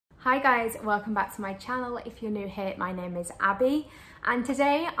Hi guys, welcome back to my channel. If you're new here, my name is Abby and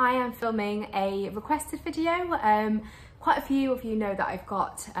today I am filming a requested video. Quite a few of you know that I've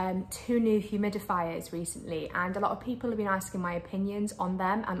got two new humidifiers recently and a lot of people have been asking my opinions on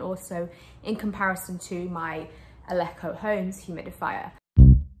them and also in comparison to my Echo Homes humidifier.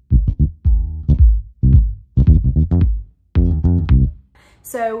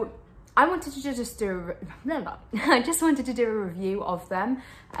 So I wanted to just do I just wanted to do a review of them.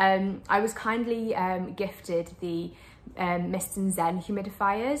 I was kindly gifted the Mist and Zen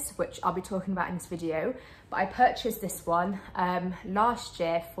humidifiers, which I'll be talking about in this video. But I purchased this one last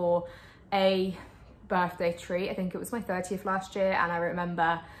year for a birthday treat. I think it was my 30th last year, and I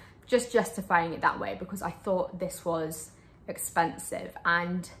remember just justifying it that way because I thought this was expensive.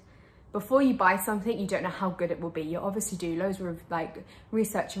 And before you buy something, you don't know how good it will be. You obviously do loads of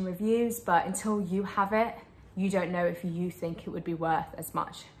research and reviews, but until you have it, you don't know if you think it would be worth as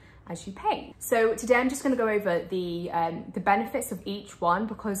much as you pay. So today I'm just going to go over the benefits of each one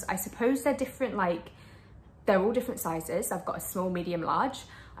because I suppose they're different. They're all different sizes. I've got a small, medium, large.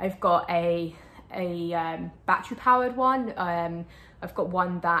 I've got a battery powered one. I've got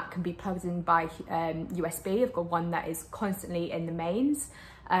one that can be plugged in by USB. I've got one that is constantly in the mains.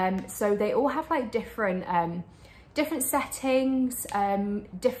 So they all have different different settings,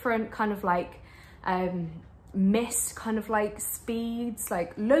 different kind of mist kind of speeds,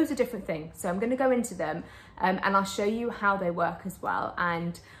 loads of different things. So I'm going to go into them and I'll show you how they work as well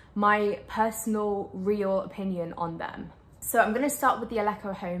and my personal real opinion on them. So I'm going to start with the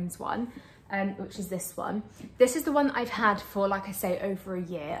Echo Homes one, which is this one. This is the one I've had for, like I say, over a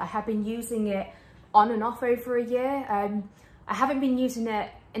year. I have been using it on and off over a year. I haven't been using it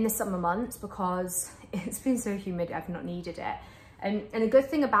in the summer months because it's been so humid, I've not needed it. And the good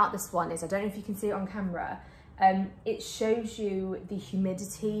thing about this one is, I don't know if you can see it on camera, it shows you the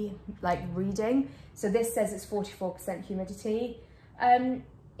humidity reading. So this says it's 44% humidity.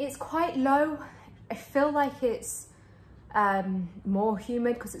 It's quite low. I feel like it's more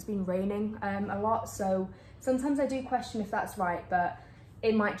humid because it's been raining a lot. So sometimes I do question if that's right, but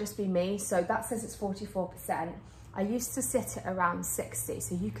it might just be me. So that says it's 44%. I used to sit at around 60,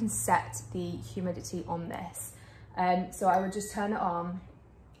 so you can set the humidity on this. So I would just turn it on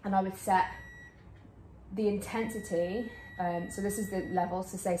and I would set the intensity. So this is the level,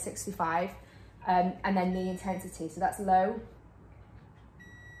 so say 65, and then the intensity. So that's low,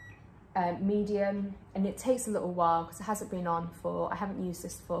 medium, and it takes a little while because it hasn't been on for, I haven't used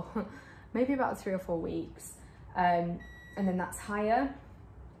this for maybe about 3 or 4 weeks. And then that's higher.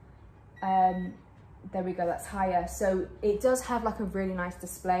 There we go, that's higher. So it does have a really nice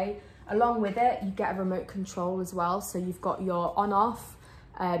display. Along with it, you get a remote control as well. So you've got your on off,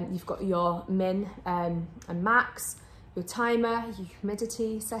 you've got your min and max, your timer, your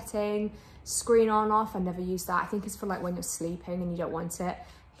humidity setting, screen on off. I never use that. I think it's for when you're sleeping and you don't want it.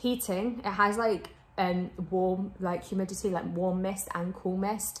 Heating, it has warm humidity, warm mist and cool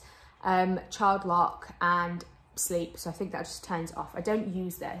mist, child lock and sleep. So I think that just turns it off. I don't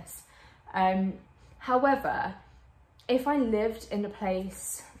use this. However, if I lived in a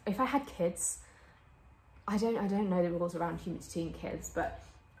place, if I had kids, I don't know the rules around humidity in kids, but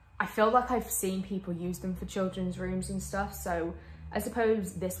I feel like I've seen people use them for children's rooms and stuff. So I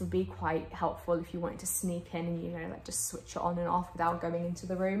suppose this would be quite helpful if you wanted to sneak in and, just switch it on and off without going into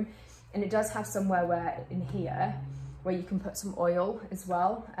the room. And it does have somewhere in here where you can put some oil as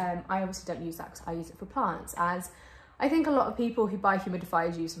well. I obviously don't use that because I use it for plants, as I think a lot of people who buy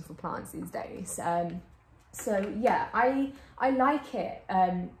humidifiers use them for plants these days. So yeah, I like it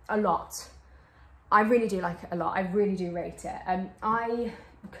a lot. I really do like it a lot. I really do rate it. I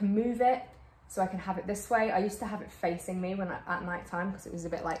can move it so I can have it this way. I used to have it facing me at night time because it was a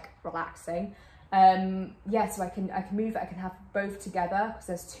bit relaxing. Yeah, so I can move it. I can have both together because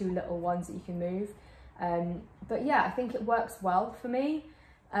there's 2 little ones that you can move. But yeah, I think it works well for me.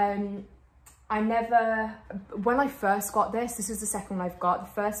 When I first got this is the second one I've got.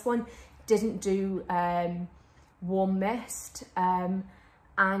 The first one didn't do warm mist, and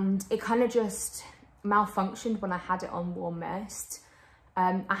it kind of just malfunctioned when I had it on warm mist.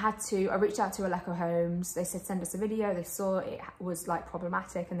 I reached out to Echo Homes. They said send us a video. They saw it was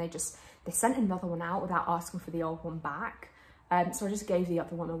problematic and they sent another one out without asking for the old one back. So I just gave the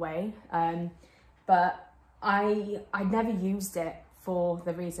other one away. But I never used it for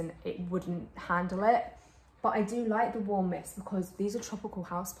the reason it wouldn't handle it. But I do like the warm mist because these are tropical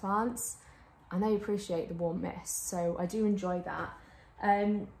house plants and they appreciate the warm mist, so I do enjoy that.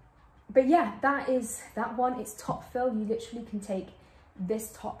 But yeah, that is that one. It's top fill. You literally can take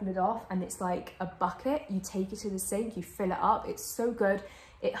this top lid off and it's like a bucket. You take it to the sink, you fill it up. It's so good.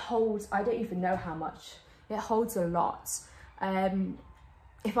 it holds, I don't even know how much, it holds a lot.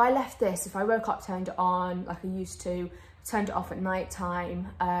 If I left this, if I woke up, turned it on like I used to, turned it off at night time,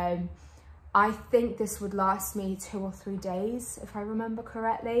 I think this would last me 2 or 3 days, if I remember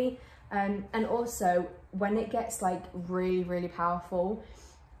correctly. And also when it gets like really, really powerful,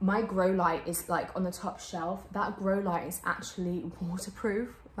 my grow light is like on the top shelf. That grow light is actually waterproof.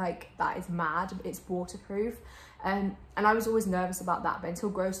 Like, that is mad, but it's waterproof. And I was always nervous about that, but until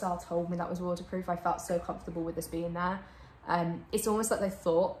Grow Style told me that was waterproof, I felt so comfortable with this being there. It's almost like they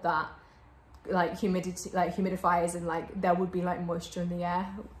thought that like humidifiers and like there would be like moisture in the air.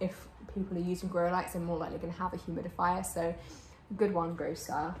 If people are using grow lights, they're more likely going to have a humidifier. So good one, Grow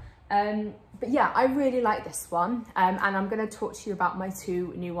Style. But yeah, I really like this one, and I'm going to talk to you about my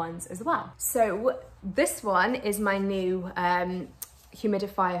 2 new ones as well. So this one is my new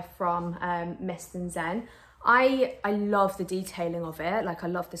humidifier from Mist and Zen. I love the detailing of it. Like, I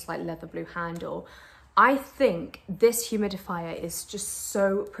love this like leather blue handle. I think this humidifier is just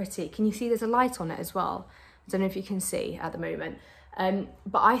so pretty. Can you see there's a light on it as well? I don't know if you can see at the moment.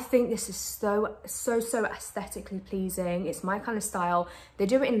 But I think this is so aesthetically pleasing. It's my kind of style. They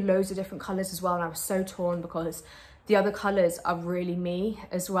do it in loads of different colors as well, and I was so torn because the other colors are really me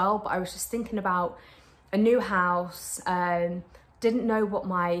as well. But I was just thinking about a new house, didn't know what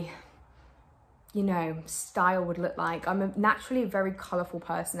my, you know, style would look like. I'm a naturally very colorful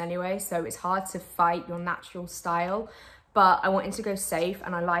person anyway, so it's hard to fight your natural style, but I wanted to go safe,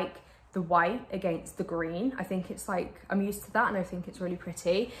 and I like the white against the green. I think it's like, I'm used to that, and I think it's really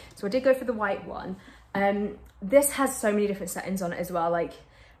pretty. So I did go for the white one. This has so many different settings on it as well, like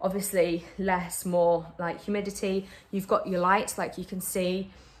obviously less, more, like humidity. You've got your lights, like you can see.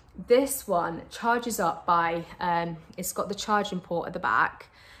 This one charges up by, it's got the charging port at the back,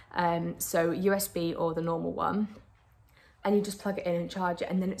 so USB or the normal one, and you just plug it in and charge it,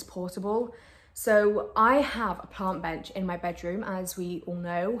 and then it's portable. So I have a plant bench in my bedroom, as we all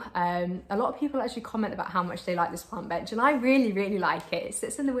know. A lot of people actually comment about how much they like this plant bench, and I really like it. It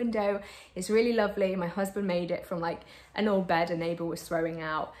sits in the window, it's really lovely. My husband made it from like an old bed a neighbour was throwing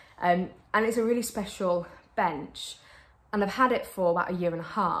out, and it's a really special bench, and I've had it for about 1.5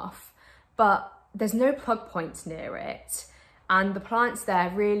 years, but there's no plug points near it. And the plants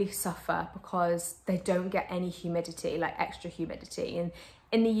there really suffer because they don't get any humidity, like extra humidity. And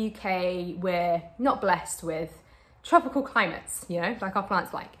in the UK, we're not blessed with tropical climates, you know, like our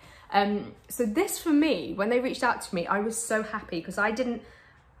plants like. So this, for me, when they reached out to me, I was so happy because I didn't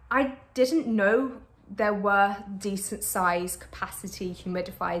know there were decent size capacity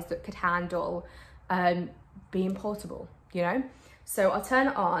humidifiers that could handle being portable, you know. So I'll turn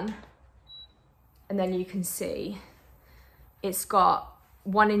it on, and then you can see it's got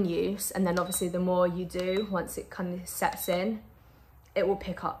one in use, and then obviously the more you do, once it kind of sets in, it will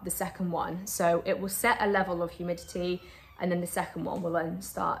pick up the second one. So it will set a level of humidity, and then the second one will then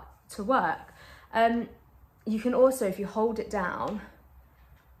start to work. You can also, if you hold it down,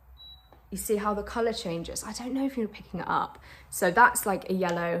 you see how the color changes. I don't know if you're picking it up. So that's like a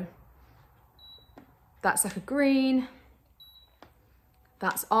yellow, that's like a green,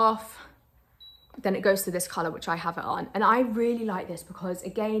 that's off. Then it goes to this color, which I have it on. And I really like this because,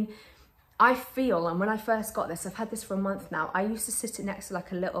 again, I feel, and when I first got this, I've had this for a month now, I used to sit it next to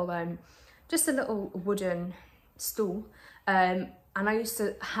like a little, just a little wooden stool. And I used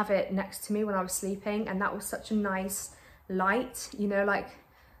to have it next to me when I was sleeping, and that was such a nice light, you know, like,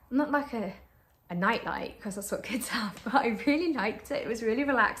 not like a night light, because that's what kids have, but I really liked it. It was really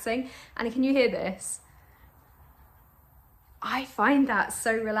relaxing. And can you hear this? I find that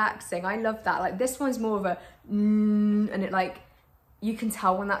so relaxing. I love that. Like, this one's more of a and it, like, you can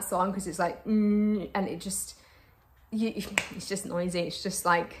tell when that's on because it's like and it just, it's just noisy. It's just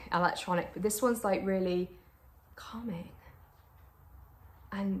like electronic. But this one's like really calming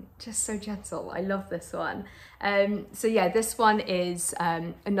and just so gentle. I love this one. So yeah, this one is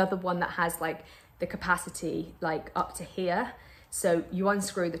another one that has like the capacity like up to here. So you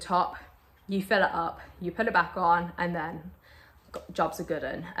unscrew the top, you fill it up, you put it back on, and then job's a good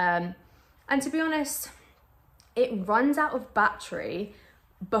one. And to be honest, it runs out of battery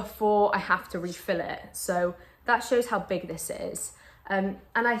before I have to refill it. So that shows how big this is. And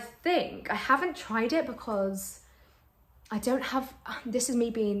I think, I haven't tried it because I don't have, this is me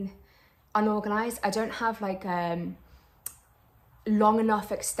being unorganized. I don't have like long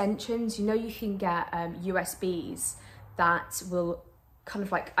enough extensions. You know, you can get USBs that will kind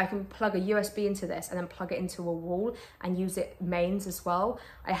of like, I can plug a USB into this and then plug it into a wall and use it mains as well.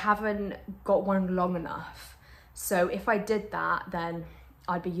 I haven't got one long enough. So if I did that, then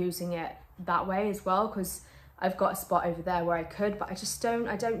I'd be using it that way as well, because I've got a spot over there where I could, but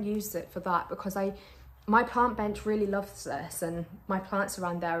I don't use it for that because my plant bench really loves this, and my plants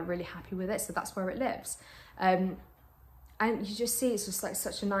around there are really happy with it, so that's where it lives. And you just see it's just like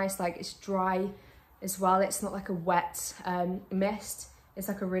such a nice, like, it's dry as well. It's not like a wet mist. It's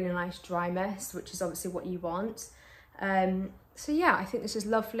like a really nice dry mist, which is obviously what you want. So yeah, I think this is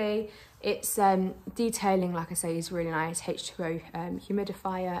lovely. It's detailing, like I say, is really nice. H2O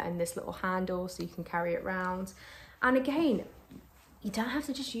humidifier, and this little handle so you can carry it around. And again, you don't have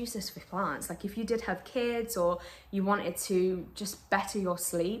to just use this with plants. Like if you did have kids or you wanted to just better your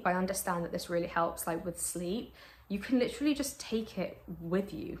sleep, I understand that this really helps like with sleep. You can literally just take it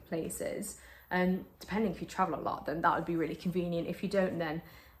with you places. And depending if you travel a lot, then that would be really convenient. If you don't, then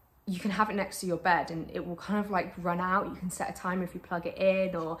you can have it next to your bed and it will kind of like run out. You can set a timer if you plug it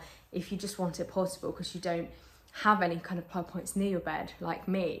in, or if you just want it portable because you don't have any kind of plug points near your bed like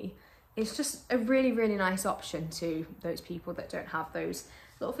me. It's just a really, really nice option to those people that don't have those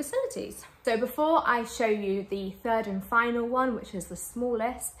little facilities. So before I show you the third and final one, which is the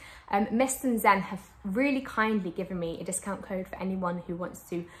smallest, Mist and Zen have really kindly given me a discount code for anyone who wants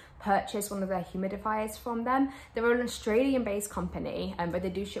to purchase one of their humidifiers from them. They're an Australian-based company, but they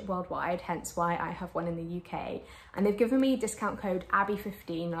do ship worldwide, hence why I have one in the UK. And they've given me discount code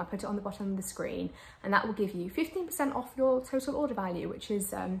Abby15, and I'll put it on the bottom of the screen, and that will give you 15% off your total order value, which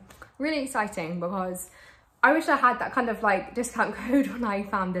is really exciting because I wish I had that kind of like discount code when I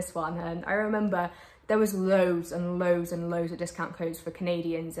found this one. And I remember there was loads and loads and loads of discount codes for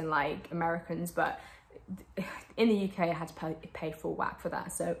Canadians and like Americans, but in the UK I had to pay full whack for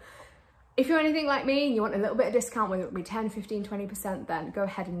that. So if you're anything like me and you want a little bit of discount, whether it be 10, 15, 20%, then go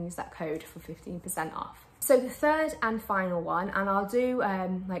ahead and use that code for 15% off. So the third and final one, and I'll do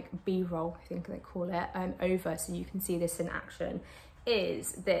like B-roll, I think they call it, over so you can see this in action,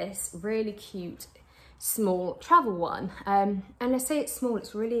 is this really cute small travel one. And I say it's small,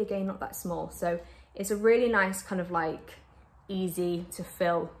 it's really, again, not that small. So it's a really nice kind of like easy to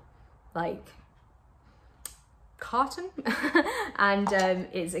fill like carton and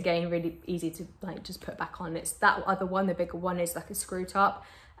it's again really easy to like just put back on. It's that other one, the bigger one, is like a screw top.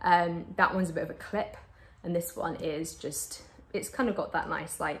 That one's a bit of a clip, and this one is just, it's kind of got that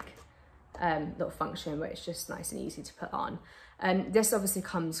nice like little function where it's just nice and easy to put on. This obviously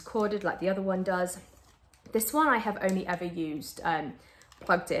comes corded like the other one does. This one I have only ever used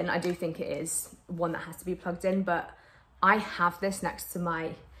plugged in. I do think it is one that has to be plugged in, but I have this next to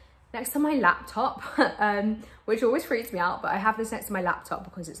my laptop, which always freaks me out, but I have this next to my laptop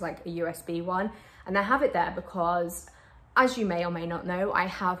because it's like a USB one, and I have it there because, as you may or may not know, I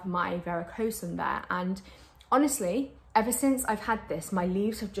have my varicosum there, and honestly, ever since I've had this, my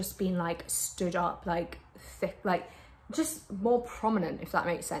leaves have just been like stood up, like thick, like just more prominent, if that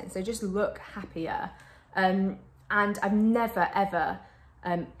makes sense. They just look happier. And I've never ever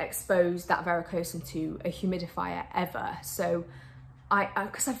exposed that varicosum to a humidifier ever. So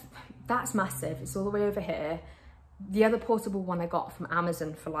that's massive. It's all the way over here. The other portable one I got from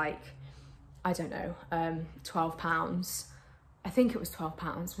Amazon for like, I don't know, £12. I think it was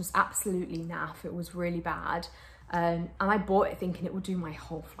 £12, was absolutely naff. It was really bad. And I bought it thinking it would do my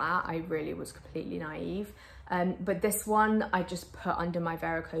whole flat. I really was completely naive. But this one I just put under my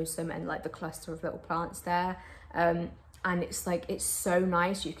varicosum and like the cluster of little plants there. And it's like, it's so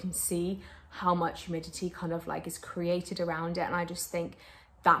nice. You can see how much humidity kind of like is created around it. And I just think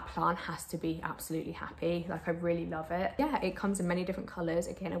that plant has to be absolutely happy. Like, I really love it. Yeah, it comes in many different colors.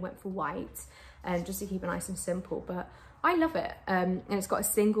 Again, I went for white just to keep it nice and simple, but I love it. And it's got a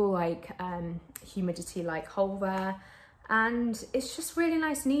single like humidity like hole there. And it's just really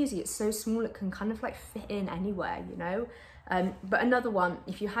nice and easy. It's so small, it can kind of like fit in anywhere, you know? But another one,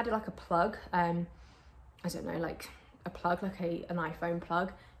 if you had like a plug, I don't know, like a plug, like an iPhone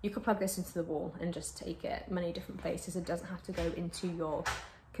plug, you could plug this into the wall and just take it many different places. It doesn't have to go into your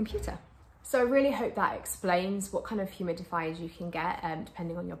computer. So I really hope that explains what kind of humidifiers you can get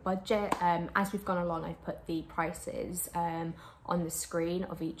depending on your budget. As we've gone along, I've put the prices on the screen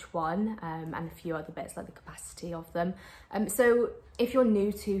of each one and a few other bits like the capacity of them. So if you're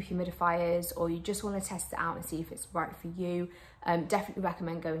new to humidifiers or you just want to test it out and see if it's right for you, definitely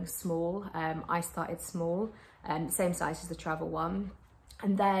recommend going small. I started small, same size as the travel one.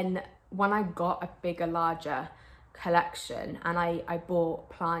 And then when I got a bigger, larger collection and I bought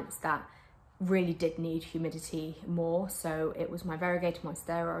plants that really did need humidity more, so it was my variegated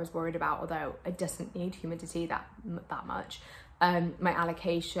monstera I was worried about, although it doesn't need humidity that much, my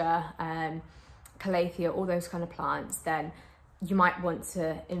alocasia, calathea, all those kind of plants, then you might want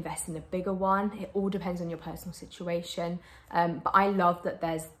to invest in a bigger one. It all depends on your personal situation. But I love that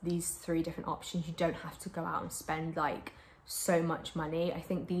there's these 3 different options. You don't have to go out and spend like so much money. I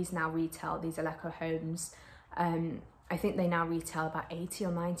think these now retail, these Eleco homes, I think they now retail about 80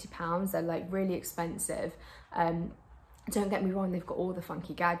 or 90 pounds. They're like really expensive. Don't get me wrong, they've got all the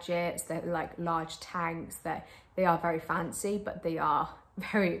funky gadgets, they're like large tanks, they are very fancy, but they are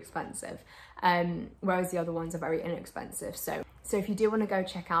very expensive. Whereas the other ones are very inexpensive. So if you do want to go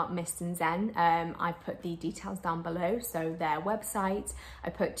check out Mist and Zen, I put the details down below. So their website, I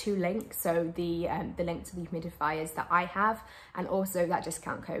put 2 links. So the link to the humidifiers that I have, and also that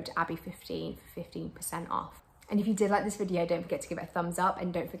discount code Abby15 for 15% off. And if you did like this video, don't forget to give it a thumbs up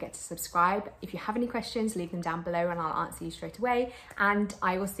and don't forget to subscribe. If you have any questions, leave them down below and I'll answer you straight away. And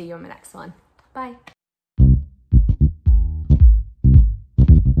I will see you on the next one. Bye.